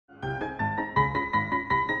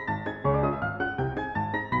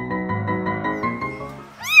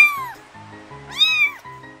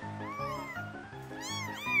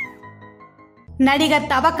நடிகர்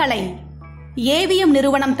தவக்கலை ஏவிஎம்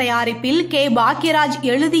நிறுவனம் தயாரிப்பில் கே. பாக்யராஜ்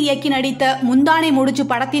எழுதி இயக்கி நடித்த முந்தானை முடிச்சு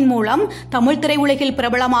படத்தின் மூலம் தமிழ் திரையுலகில்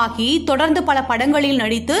பிரபலமாகி தொடர்ந்து பல படங்களில்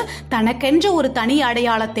நடித்து தனக்கென்ற ஒரு தனி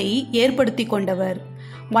அடையாளத்தை ஏற்படுத்திக் கொண்டவர்.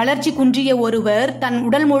 வளர்ச்சி குன்றிய ஒருவர் தன்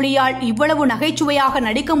உடல் மொழியால் இவ்வளவு நகைச்சுவையாக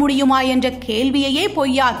நடிக்க முடியுமா என்ற கேள்வியையே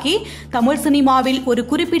பொய்யாக்கி தமிழ் சினிமாவில் ஒரு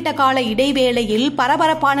குறிப்பிட்ட கால இடைவேளையில்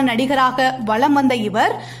பரபரப்பான நடிகராக வலம் வந்த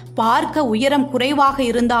இவர் பார்க்க உயரம் குறைவாக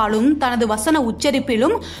இருந்தாலும் தனது வசன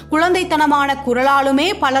உச்சரிப்பிலும் குழந்தைத்தனமான குரலாலுமே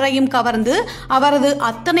பலரையும் கவர்ந்து அவரது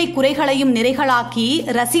அத்தனை குறைகளையும் நிறைகளாக்கி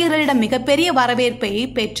ரசிகர்களிடம் மிகப்பெரிய வரவேற்பை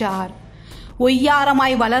பெற்றார்.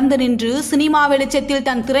 ஒய்யாரமாய் வளர்ந்து நின்று சினிமா வெளிச்சத்தில்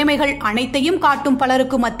தன் திறமைகள் அனைத்தையும் காட்டும்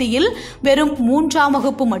பலருக்கு மத்தியில் வெறும் 3ஆம்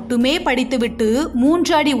வகுப்பு மட்டுமே படித்துவிட்டு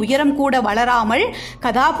 3 அடி உயரம் கூட வளராமல்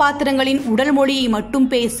கதாபாத்திரங்களின் உடல் மொழியை மட்டும்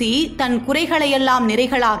பேசி தன் குறைகளையெல்லாம்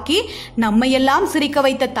நிறைகளாக்கி நம்மையெல்லாம் சிரிக்க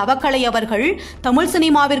வைத்த தவக்கலை அவர்கள் தமிழ்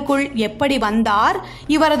சினிமாவிற்குள் எப்படி வந்தார்,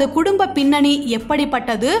 இவரது குடும்ப பின்னணி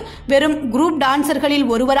எப்படிப்பட்டது, வெறும் குரூப் டான்சர்களில்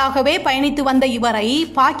ஒருவராகவே பயணித்து வந்த இவரை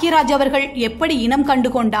பாக்யராஜ் அவர்கள் எப்படி இனம்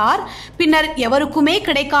கண்டு கொண்டார், பின்னர் எவருக்குமே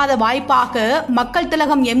கிடைக்காத வாய்ப்பாக மக்கள்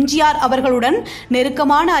திலகம் MGR அவர்களுடன்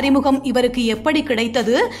நெருக்கமான அறிமுகம் இவருக்கு எப்படி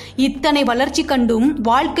கிடைத்தது, இத்தனை வளர்ச்சி கண்டும்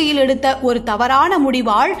வாழ்க்கையில் எடுத்த ஒரு தவறான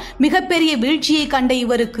முடிவால் மிகப்பெரிய வீழ்ச்சியை கண்ட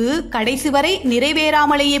இவருக்கு கடைசி வரை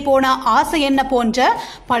நிறைவேறாமலேயே போன ஆசை என்ன போன்ற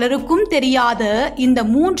பலருக்கும் தெரியாத இந்த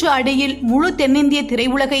 3 அடியில் முழு தென்னிந்திய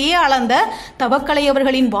திரையுலகையே அளந்த தவக்கலை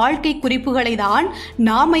அவர்களின் வாழ்க்கை குறிப்புகளை தான்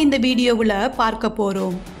நாம இந்த வீடியோவில் பார்க்க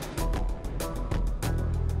போறோம்.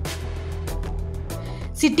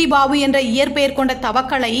 சிட்டி பாபு என்ற இயற்பெயர் கொண்ட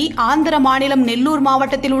தவக்கலை ஆந்திர மாநிலம் நெல்லூர்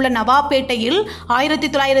மாவட்டத்தில் உள்ள நவாப்பேட்டையில்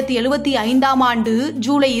 1975ஆம் ஆண்டு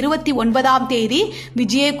ஜூலை 29ஆம் தேதி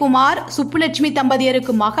விஜயகுமார் சுப்புலட்சுமி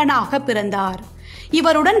தம்பதியருக்கு மகனாக பிறந்தார்.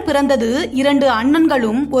 இவருடன் பிறந்தது 2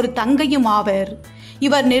 அண்ணன்களும் ஒரு தங்கையும் ஆவர்.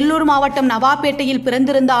 இவர் நெல்லூர் மாவட்டம் நவாப்பேட்டையில்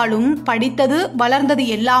பிறந்திருந்தாலும் படித்தது வளர்ந்தது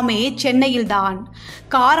எல்லாமே சென்னையில்தான்.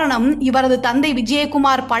 காரணம், இவரது தந்தை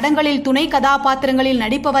விஜயகுமார் படங்களில் துணை கதாபாத்திரங்களில்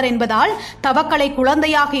நடிப்பவர் என்பதால் தவக்கலை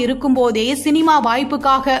குழந்தையாக இருக்கும்போதே சினிமா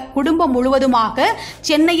வாய்ப்புக்காக குடும்பம் முழுவதுமாக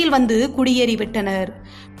சென்னையில் வந்து குடியேறிவிட்டனர்.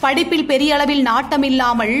 படிப்பில் பெரிய அளவில்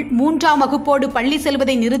நாட்டமில்லாமல் 3ஆம் வகுப்போடு பள்ளி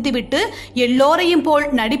செல்வதை நிறுத்திவிட்டு எல்லோரையும் போல்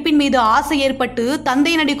நடிப்பின் மீது ஆசை ஏற்பட்டு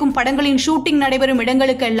தந்தை நடிக்கும் படங்களின் ஷூட்டிங் நடைபெறும்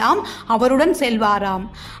இடங்களுக்கெல்லாம் அவருடன் செல்வாராம்.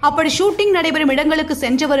 அப்படி ஷூட்டிங் நடைபெறும் இடங்களுக்கு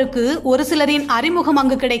சென்றவருக்கு ஒரு சிலரின் அறிமுகம்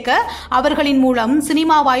அங்கு கிடைக்க அவர்களின் மூலம்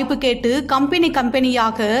சினிமா வாய்ப்பு கேட்டு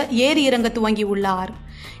கம்பெனியாக ஏறி இறங்க துவங்கியுள்ளார்.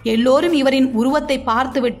 எல்லோரும் இவரின் உருவத்தை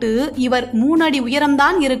பார்த்துவிட்டு இவர் 3 அடி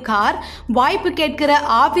உயரம்தான் இருக்கார், வாய்ப்பு கேட்கிற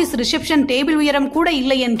ஆபீஸ் ரிசப்ஷன் டேபிள் உயரம் கூட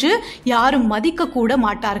இல்லை என்று யாரும் மதிக்க கூட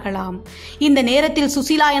மாட்டார்களாம். இந்த நேரத்தில்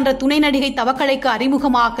சுசிலா என்ற துணை நடிகை தவக்கலைக்கு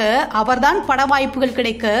அறிமுகமாக அவர்தான் பட வாய்ப்புகள்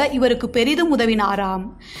கிடைக்க இவருக்கு பெரிதும் உதவினாராம்.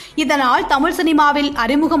 இதனால் தமிழ் சினிமாவில்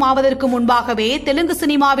அறிமுகமாவதற்கு முன்பாகவே தெலுங்கு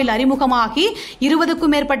சினிமாவில் அறிமுகமாகி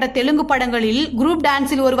 20க்கும் மேற்பட்ட தெலுங்கு படங்களில் குரூப்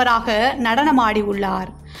டான்ஸில் ஒருவராக நடனமாடி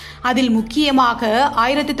உள்ளார். அதில் முக்கியமாக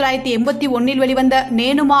 1981இல் வெளிவந்த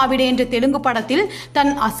நேனுமாவிடே என்ற தெலுங்கு படத்தில்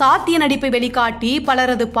தன் அசாத்திய நடிப்பை வெளிக்காட்டி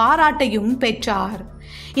பலரது பாராட்டையும் பெற்றார்.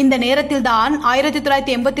 இந்த நேரத்தில் தான்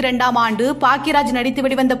 1982ஆம் ஆண்டு பாக்யராஜ் நடித்து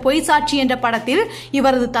வெளிவந்த பொய் சாட்சி என்ற படத்தில்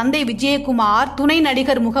இவரது தந்தை விஜயகுமார் துணை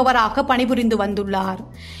நடிகர் முகவராக பணிபுரிந்து வந்துள்ளார்.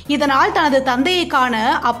 இதனால் தனது தந்தையை காண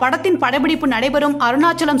அப்படத்தின் படப்பிடிப்பு நடைபெறும்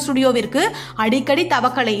அருணாச்சலம் ஸ்டுடியோவிற்கு அடிக்கடி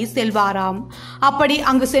தவக்கலை செல்வாராம். அப்படி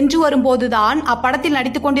அங்கு சென்று வரும்போதுதான் அப்படத்தில்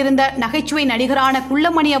நடித்துக் கொண்டிருந்த நகைச்சுவை நடிகரான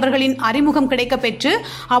குள்ளமணி அவர்களின் அறிமுகம் கிடைக்க பெற்று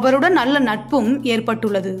அவருடன் நல்ல நட்பும்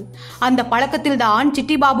ஏற்பட்டுள்ளது. அந்த பழக்கத்தில் தான்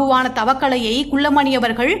சிட்டி பாபுவான தவக்கலையை குள்ளமணி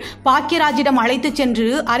அவர்கள் பாக்யராஜிடம் அழைத்து சென்று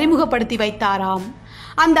அறிமுகப்படுத்தி வைத்தாராம்.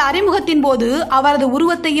 அந்த அறிமுகத்தின் போது அவரது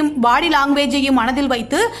உருவத்தையும் பாடி லாங்குவேஜையும் மனதில்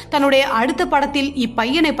வைத்து தன்னுடைய அடுத்த படத்தில்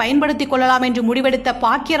இப்பையனை பயன்படுத்திக் கொள்ளலாம் என்று முடிவெடுத்த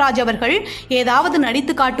பாக்யராஜ் அவர்கள் ஏதாவது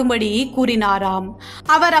நடித்து காட்டும்படி கூறினாராம்.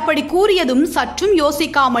 அவர் அப்படி கூறியதும் சற்றும்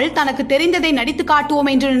யோசிக்காமல் தனக்கு தெரிந்ததை நடித்து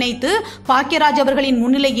காட்டுவோம் என்று நினைத்து பாக்யராஜ் அவர்களின்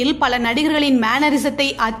முன்னிலையில் பல நடிகர்களின் மேனரிசத்தை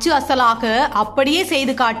அச்சு அசலாக அப்படியே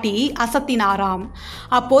செய்து காட்டி அசத்தினாராம்.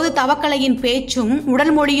 அப்போது தவக்கலையின் பேச்சும்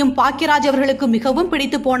உடல் மொழியும் பாக்யராஜ் அவர்களுக்கு மிகவும்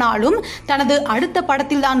பிடித்து போனாலும் தனது அடுத்த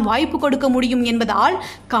படத்தில் தான் வாய்ப்பு கொடுக்க முடியும் என்பதால்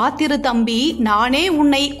காத்திரு தம்பி, நானே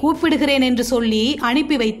உன்னை கூப்பிடுகிறேன் என்று சொல்லி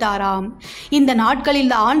அனுப்பி வைத்தாராம். இந்த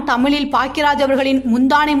நாட்களில் தான் தமிழில் பாக்யராஜ் அவர்களின்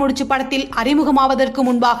முந்தானை முடிச்சு படத்தில் அறிமுகமாவதற்கு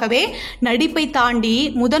முன்பாகவே நடிப்பை தாண்டி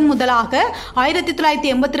முதலாக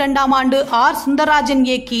 1982ஆம் ஆண்டு R. சுந்தரராஜன்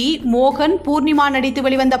இயக்கி மோகன் பூர்ணிமா நடித்து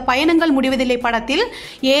வெளிவந்த பயணங்கள் முடிவதில்லை படத்தில்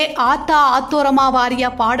ஏ ஆத்தா ஆத்தோரமா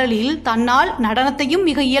வாரியா பாடலில் தன்னால் நடனத்தையும்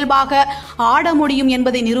மிக இயல்பாக ஆட முடியும்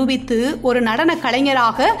என்பதை நிரூபித்து ஒரு நடன கலைஞர்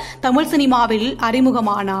கலைஞராக தமிழ் சினிமாவில்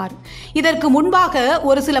அறிமுகமானார். இதற்கு முன்பாக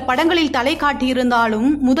ஒரு சில படங்களில் தலை காட்டியிருந்தாலும்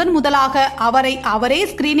முதலாக அவரே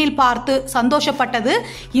ஸ்கிரீனில் பார்த்து சந்தோஷப்பட்டது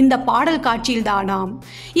இந்த பாடல் காட்சியில் தானாம்.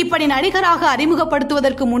 இப்படி நடிகராக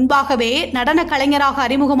அறிமுகப்படுத்துவதற்கு முன்பாகவே நடன கலைஞராக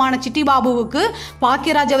அறிமுகமான சிட்டிபாபுவுக்கு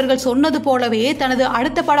பாக்யராஜ் அவர்கள் சொன்னது போலவே தனது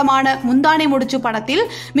அடுத்த படமான முந்தானை முடிச்சு படத்தில்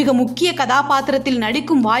மிக முக்கிய கதாபாத்திரத்தில்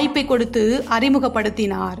நடிக்கும் வாய்ப்பை கொடுத்து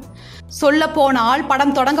அறிமுகப்படுத்தினார். சொல்ல போனால்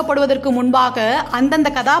படம் தொடங்கப்படுவதற்கு முன்பாக அந்தந்த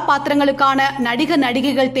கதாபாத்திரங்களுக்கான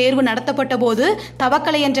நடிகைகள் தேர்வு நடத்தப்பட்ட போது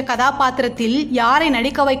தவக்கலை என்ற கதாபாத்திரத்தில் யாரை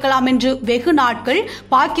நடிக்க வைக்கலாம் என்று வெகு நாட்கள்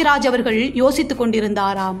பாக்யராஜ் அவர்கள் யோசித்துக்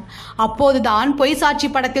கொண்டிருந்தாராம். அப்போதுதான் பொய் சாட்சி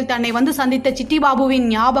படத்தில் தன்னை வந்து சந்தித்த சிட்டிபாபுவின்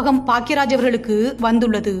ஞாபகம் பாக்யராஜ் அவர்களுக்கு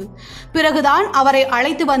வந்துள்ளது. பிறகுதான் அவரை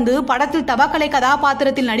அழைத்து வந்து படத்தில் தவக்கலை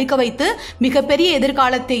கதாபாத்திரத்தில் நடிக்க வைத்து மிகப்பெரிய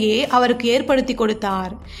எதிர்காலத்தையே அவருக்கு ஏற்படுத்தி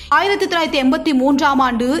கொடுத்தார். 1983ஆம்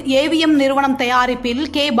ஆண்டு ஏவிஎம் நிறுவனம் தயாரிப்பில்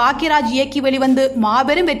கே. பாக்யராஜ் இயக்கி வெளிவந்து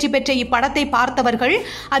மாபெரும் வெற்றி பெற்ற இப்படத்தை பார்த்தவர்கள்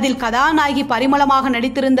அதில் கதாநாயகி பரிமளமாக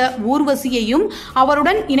நடித்திருந்த ஊர்வசியையும்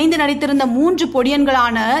அவருடன் இணைந்து நடித்திருந்த 3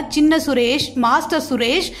 பொடியன்களான சின்ன சுரேஷ், மாஸ்டர்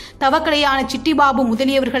சுரேஷ், தவக்கலையான சிட்டிபாபு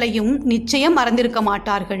முதலியவர்களையும் நிச்சயம் மறந்திருக்க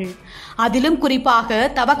மாட்டார்கள். அதிலும் குறிப்பாக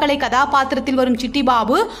தவக்கலை கதாபாத்திரத்தில் வரும்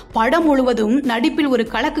சிட்டிபாபு படம் முழுவதும் நடிப்பில் ஒரு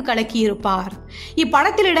கலக்கு கலக்கியிருப்பார்.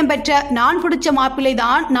 இப்படத்தில் இடம்பெற்ற நான் பிடிச்ச மாப்பிள்ளை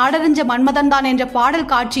தான் நாடறிஞ்ச மன்மதன் தான் என்ற பாடல்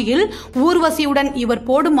காட்சியில் ஊர்வசியுடன் இவர்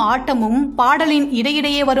போடும் ஆட்டமும் பாடலின்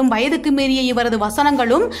இடையிடையே வரும் வயதுக்கு மீறிய இவரது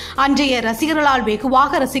வசனங்களும் அன்றைய ரசிகர்களால்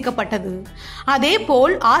வெகுவாக ரசிக்கப்பட்டது.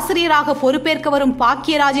 அதேபோல் ஆசிரியராக பொறுப்பேற்க வரும்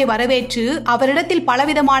பாக்யராஜை வரவேற்று அவரிடத்தில்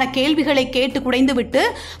பலவிதமான கேள்விகளை கேட்டு குடைந்துவிட்டு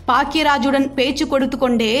பாக்யராஜுடன் பேச்சு கொடுத்து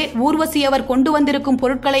கொண்டே ஊர்வசி அவர் கொண்டு வந்திருக்கும்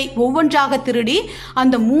பொருட்களை ஒவ்வொன்றாக திருடி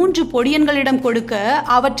அந்த 3 பொடியன்களிடம் கொடுக்க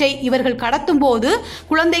அவற்றை இவர்கள் கடத்தும் போது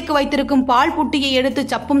குழந்தைக்கு வைத்திருக்கும் பால் புட்டியை எடுத்து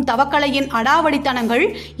சப்பும் தவக்கலையின் அடாவடித்தனங்கள்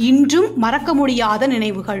இன்றும் மறக்க முடியாத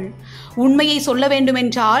நினைவுகள். உண்மையை சொல்ல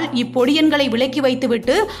வேண்டுமென்றால் இப்பொடியன்களை விலக்கி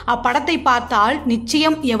வைத்துவிட்டு அப்படத்தை பார்த்தால்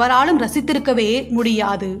நிச்சயம் எவராலும் ரசித்திருக்கவே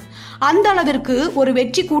முடியாது. அந்த அளவிற்கு ஒரு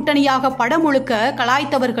வெற்றி கூட்டணியாக படம் முழுக்க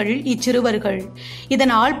கலாய்த்தவர்கள் இச்சிறுவர்கள்.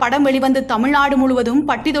 இதனால் படம் வெளிவந்து தமிழ்நாடு முழுவதும்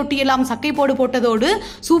பட்டி தொட்டியெல்லாம் சக்கை போட்டதோடு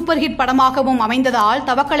சூப்பர் ஹிட் படமாகவும் அமைந்ததால்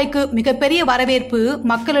தவக்கலைக்கு மிகப்பெரிய வரவேற்பு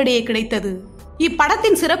மக்களிடையே கிடைத்தது.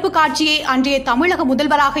 இப்படத்தின் சிறப்பு காட்சியை அன்றைய தமிழக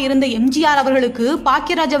முதல்வராக இருந்த MGR அவர்களுக்கு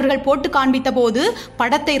பாக்யராஜ் அவர்கள் போட்டு காண்பித்த போது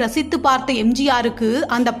படத்தை ரசித்து பார்த்த MGRக்கு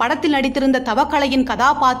அந்த படத்தில் நடித்திருந்த தவக்கலையின்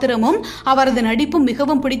கதாபாத்திரமும் அவரது நடிப்பும்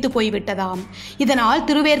மிகவும் பிடித்து போய்விட்டதாம். இதனால்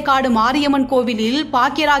திருவேற்காடு மாரியம்மன் கோவிலில்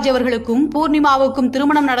பாக்யராஜ் அவர்களுக்கும் பூர்ணிமாவுக்கும்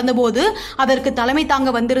திருமணம் நடந்தபோது அதற்கு தலைமை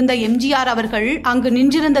தாங்க வந்திருந்த MGR அவர்கள் அங்கு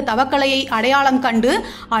நின்றிருந்த தவக்கலையை அடையாளம் கண்டு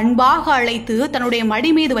அன்பாக அழைத்து தன்னுடைய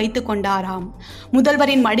மடி மீது வைத்துக் கொண்டாராம்.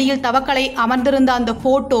 முதல்வரின் மடியில் தவக்கலை அமர்ந்திருந்த அந்த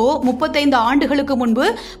போட்டோ 35 ஆண்டுகளுக்கு முன்பு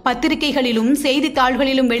பத்திரிகைகளிலும்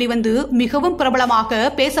செய்தித்தாள்களிலும் வெளிவந்து மிகவும் பிரபலமாக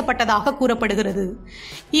பேசப்பட்டதாக கூறப்படுகிறது.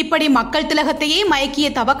 இப்படி மக்கள் திலகத்தையே மயக்கிய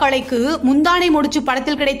தவக்கலைக்கு முந்தானை முடிச்சு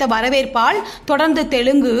படத்தில் கிடைத்த வரவேற்பால் தொடர்ந்து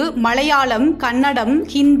தெலுங்கு, மலையாளம், கன்னடம்,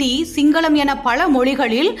 ஹிந்தி, சிங்களம் என பல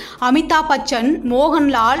மொழிகளில் அமிதாப் பச்சன்,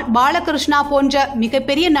 மோகன்லால், பாலகிருஷ்ணா போன்ற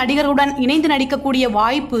மிகப்பெரிய நடிகர்களுடன் இணைந்து நடிக்கக்கூடிய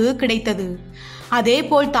வாய்ப்பு கிடைத்தது.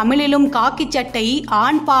 அதேபோல் தமிழிலும் காக்கி சட்டை,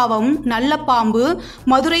 ஆண் பாவம், நல்ல பாம்பு,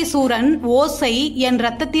 மதுரை சூரன், ஓசை, என்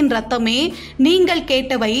ரத்தத்தின் ரத்தமே, நீங்கள்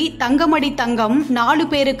கேட்டவை, தங்கமடி தங்கம், 4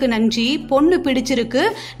 பேருக்கு நன்றி, பொண்ணு பிடிச்சிருக்கு,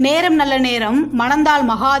 நேரம் நல்ல நேரம், மணந்தாள்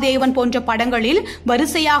மகாதேவன் போன்ற படங்களில்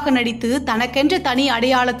வரிசையாக நடித்து தனக்கென்ற தனி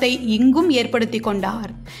அடையாளத்தை இங்கும் ஏற்படுத்தி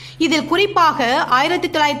கொண்டார். இதில் குறிப்பாக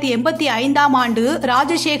 1985ஆம் ஆண்டு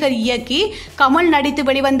ராஜசேகர் இயக்கி கமல் நடித்து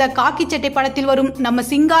வெளிவந்த காக்கி சட்டை படத்தில் வரும் நம்ம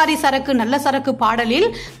சிங்காரி சரக்கு நல்ல சரக்கு பாடலில்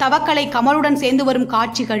தவக்கலை கமலுடன் சேர்ந்து வரும்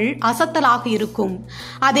காட்சிகள் அசத்தலாக இருக்கும்.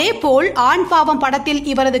 அதேபோல் ஆண் பாவம் படத்தில்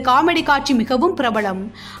இவரது காமெடி காட்சி மிகவும் பிரபலம்.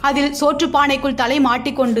 அதில் சோற்றுப்பானைக்குள் தலை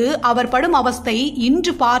மாட்டிக்கொண்டு அவர் படும் அவஸ்தை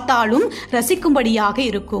இன்று பார்த்தாலும் ரசிக்கும்படியாக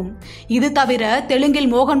இருக்கும். இது தவிர தெலுங்கில்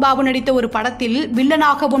மோகன்பாபு நடித்த ஒரு படத்தில்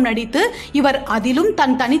வில்லனாகவும் நடித்து இவர் அதிலும்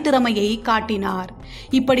தன் தனித்திறமையை காட்டினார்.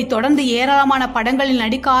 இப்படி தொடர்ந்து ஏராளமான படங்களில்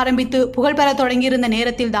நடிக்க ஆரம்பித்து புகழ் பெற தொடங்கியிருந்த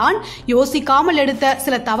நேரத்தில்தான் யோசிக்காமல் எடுத்த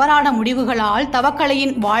சில தவறான முடிவுகளால்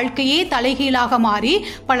தவக்கலையின் வாழ்க்கையே தலைகீழாக மாறி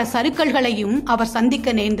பல சறுக்கல்களையும் அவர்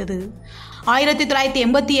சந்திக்க நேர்ந்தது.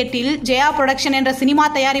 1988இல் ஜெயா புரொடக்ஷன் என்ற சினிமா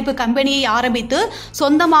தயாரிப்பு கம்பெனியை ஆரம்பித்து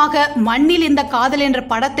சொந்தமாக மண்ணில் இந்த காதல் என்ற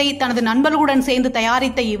படத்தை தனது நண்பர்களுடன் சேர்ந்து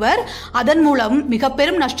தயாரித்த இவர் அதன் மூலம் மிக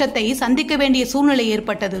பெரும் நஷ்டத்தை சந்திக்க வேண்டிய சூழ்நிலை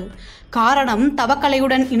ஏற்பட்டது. காரணம்,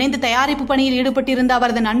 தவக்கலையுடன் இணைந்து தயாரிப்பு பணியில் ஈடுபட்டிருந்த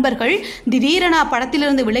அவரது நண்பர்கள் திடீரென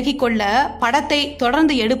படத்திலிருந்து விலகிக் கொள்ள படத்தை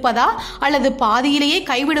தொடர்ந்து எடுப்பதா அல்லது பாதியிலேயே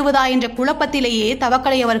கைவிடுவதா என்ற குழப்பத்திலேயே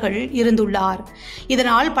தவக்கலை அவர்கள் இருந்துள்ளார்.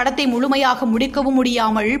 இதனால் படத்தை முழுமையாக முடிக்கவும்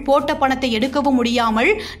முடியாமல், போட்ட பணத்தை எடுக்கவும்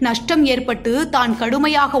முடியாமல் நஷ்டம் ஏற்பட்டு தான்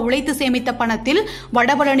கடுமையாக உழைத்து சேமித்த பணத்தில்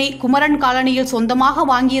வடபழனி குமரன் காலனியில் சொந்தமாக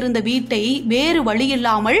வாங்கியிருந்த வீட்டை வேறு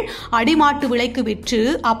வழியில்லாமல் அடிமாட்டு விலைக்கு விற்று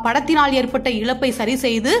அப்படத்தினால் ஏற்பட்ட இழப்பை சரி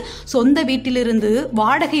செய்து சொந்த வீட்டிலிருந்து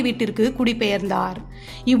வாடகை வீட்டிற்கு குடிபெயர்ந்தார்.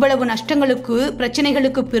 இவ்வளவு நஷ்டங்களுக்கு,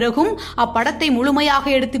 பிரச்சனைகளுக்கு பிறகும் அப்படத்தை முழுமையாக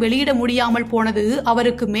எடுத்து வெளியிட முடியாமல் போனது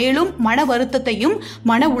அவருக்கு மேலும் மன வருத்தத்தையும்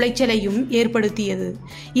மன உளைச்சலையும் ஏற்படுத்தியது.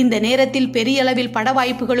 இந்த நேரத்தில் பெரிய அளவில் பட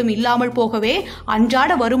வாய்ப்புகளும் இல்லாமல் போகவே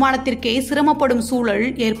அன்றாட வருமானத்திற்கே சிரமப்படும் சூழல்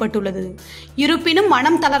ஏற்பட்டுள்ளது. இருப்பினும்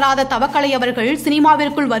மனம் தளராத தவக்கலை அவர்கள்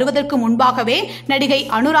சினிமாவிற்குள் வருவதற்கு முன்பாகவே நடிகை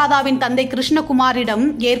அனுராதாவின் தந்தை கிருஷ்ணகுமாரிடம்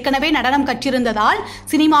ஏற்கனவே நடனம் கற்றிருந்ததால்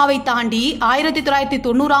சினிமாவை தாண்டி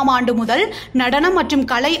 1990ஆம் ஆண்டு முதல் நடனம் மற்றும்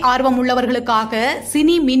கலை ஆர்வம் உள்ளவர்களுக்காக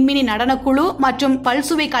சினி மின்மினி நடனக்குழு மற்றும்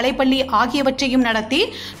பல்சுவை கலைப்பள்ளி ஆகியவற்றையும் நடத்தி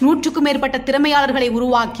 100க்கும் மேற்பட்ட திறமையாளர்களை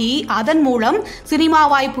உருவாக்கி அதன் மூலம் சினிமா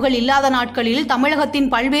வாய்ப்புகள் இல்லாத நாட்களில் தமிழகத்தின்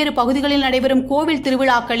பல்வேறு பகுதிகளில் நடைபெறும் கோவில்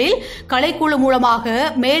திருவிழாக்களில் கலைக்குழு மூலமாக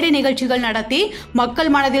மேடை நிகழ்ச்சிகள் நடத்தி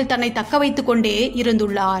மக்கள் மனதில் தன்னை தக்க வைத்துக் கொண்டே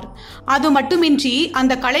இருந்துள்ளார். அது மட்டுமின்றி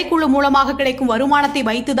அந்த கலைக்குழு மூலமாக கிடைக்கும் வருமானத்தை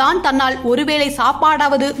வைத்துதான் தன்னால் ஒருவேளை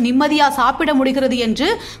சாப்பாடாவது நிம்மதியா சாப்பிட முடிகிறது என்று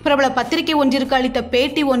பிரபல பத்திரிகை ஒன்றிற்கு அளித்த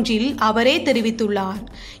பேட்டி ஒன்றில் அவரே தெரிவித்துள்ளார்.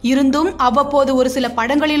 இருந்தும் அவ்வப்போது ஒரு சில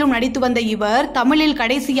படங்களிலும் நடித்து வந்த இவர் தமிழில்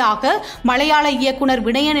கடைசியாக மலையாள இயக்குனர்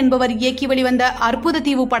வினயன் என்பவர் இயக்கி வெளிவந்த அற்புத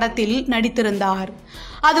தீவு படத்தில் நடித்திருந்தார்.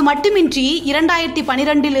 அது மட்டுமின்றி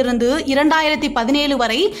 2012 2017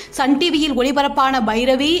 வரை சன் டிவியில் ஒளிபரப்பான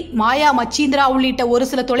பைரவி, மாயா மச்சீந்திரா உள்ளிட்ட ஒரு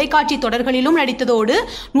சில தொலைக்காட்சி தொடர்களிலும் நடித்ததோடு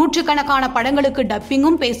நூற்றுக்கணக்கான படங்களுக்கு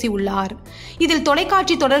டப்பிங்கும் பேசியுள்ளார். இதில்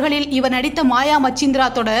தொலைக்காட்சி தொடர்களில் இவர் நடித்த மாயா மச்சீந்திரா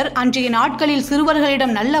தொடர் அன்றைய நாட்களில்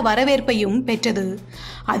சிறுவர்களிடம் நல்ல வரவேற்பையும் பெற்றது.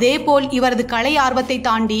 அதேபோல் இவரது கலை ஆர்வத்தை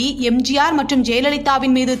தாண்டி MGR மற்றும்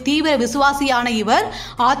ஜெயலலிதாவின் மீது தீவிர விசுவாசியான இவர்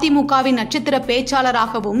அதிமுகவின் நட்சத்திர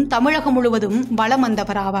பேச்சாளராகவும் தமிழகம் முழுவதும் வலம்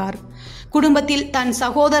வந்தவராவார். குடும்பத்தில் தன்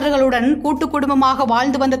சகோதரர்களுடன் கூட்டு குடும்பமாக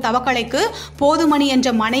வாழ்ந்து வந்த தவக்கலைக்கு போதுமணி என்ற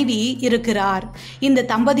மனைவி இருக்கிறார். இந்த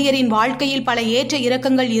தம்பதியரின் வாழ்க்கையில் பல ஏற்ற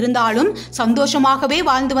இறக்கங்கள் இருந்தாலும் சந்தோஷமாகவே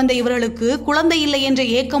வாழ்ந்து வந்த இவர்களுக்கு குழந்தை இல்லை என்ற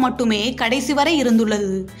ஏக்கம் மட்டுமே கடைசி வரை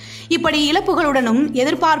இருந்துள்ளது. இப்படி இழப்புகளுடனும்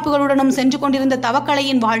எதிர்பார்ப்புகளுடனும் சென்று கொண்டிருந்த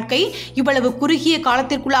தவக்கலையின் வாழ்க்கை இவ்வளவு குறுகிய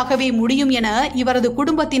காலத்திற்குள்ளாகவே முடியும் என இவரது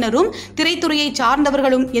குடும்பத்தினரும் திரைத்துறையை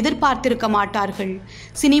சார்ந்தவர்களும் எதிர்பார்த்திருக்க மாட்டார்கள்.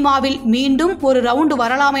 சினிமாவில் மீண்டும் ஒரு ரவுண்டு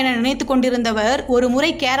வரலாம் என நினைத்துக் கொண்டிருந்தவர் ஒரு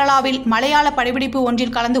முறை கேரளாவில் மலையாள படப்பிடிப்பு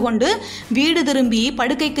ஒன்றில் கலந்து கொண்டு வீடு திரும்பி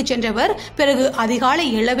படுக்கைக்கு சென்றவர் பிறகு அதிகாலை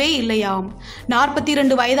எழவே இல்லையாம்.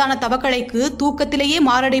 42 வயதான தவக்கலைக்கு தூக்கத்திலேயே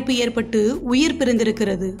மாரடைப்பு ஏற்பட்டு உயிர்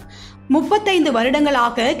பிரிந்திருக்கிறது. 35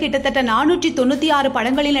 வருடங்களாக கிட்டத்தட்ட 496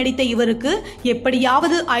 படங்களில் நடித்த இவருக்கு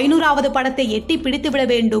எப்படியாவது 500வது படத்தை எட்டி பிடித்துவிட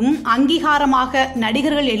வேண்டும், அங்கீகாரமாக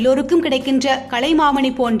நடிகர்கள் எல்லோருக்கும் கிடைக்கின்ற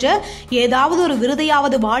கலைமாமணி போன்ற ஏதாவது ஒரு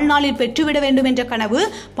விருதையாவது வாழ்நாளில் பெற்றுவிட வேண்டும் என்ற கனவு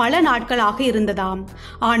பல நாட்களாக இருந்ததாம்.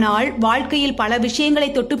 ஆனால் வாழ்க்கையில் பல விஷயங்களை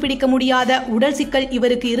தொட்டுப்பிடிக்க முடியாத உடல் சிக்கல்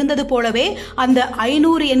இவருக்கு இருந்தது போலவே அந்த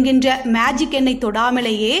 500 என்கின்ற மேஜிக் எண்ணை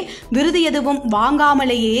தொடாமலேயே, விருது எதுவும்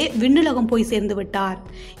வாங்காமலேயே விண்ணுலகம் போய் சேர்ந்து விட்டார்.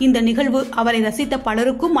 இந்த நிகழ்வு அவரை ரசித்த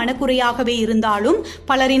பலருக்கும் மனக்குறையாகவே இருந்தாலும்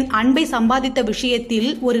பலரின் அன்பை சம்பாதித்த விஷயத்தில்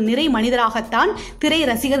ஒரு நிறை மனிதராகத்தான் திரை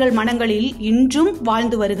ரசிகர்கள் மனங்களில் இன்றும்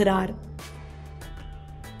வாழ்ந்து வருகிறார்.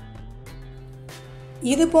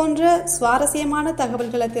 இது போன்ற சுவாரஸ்யமான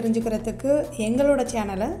தகவல்களை தெரிஞ்சுக்கிறதுக்கு எங்களோட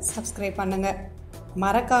சேனலை சப்ஸ்கிரைப் பண்ணுங்க,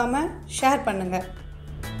 மறக்காம ஷேர் பண்ணுங்க.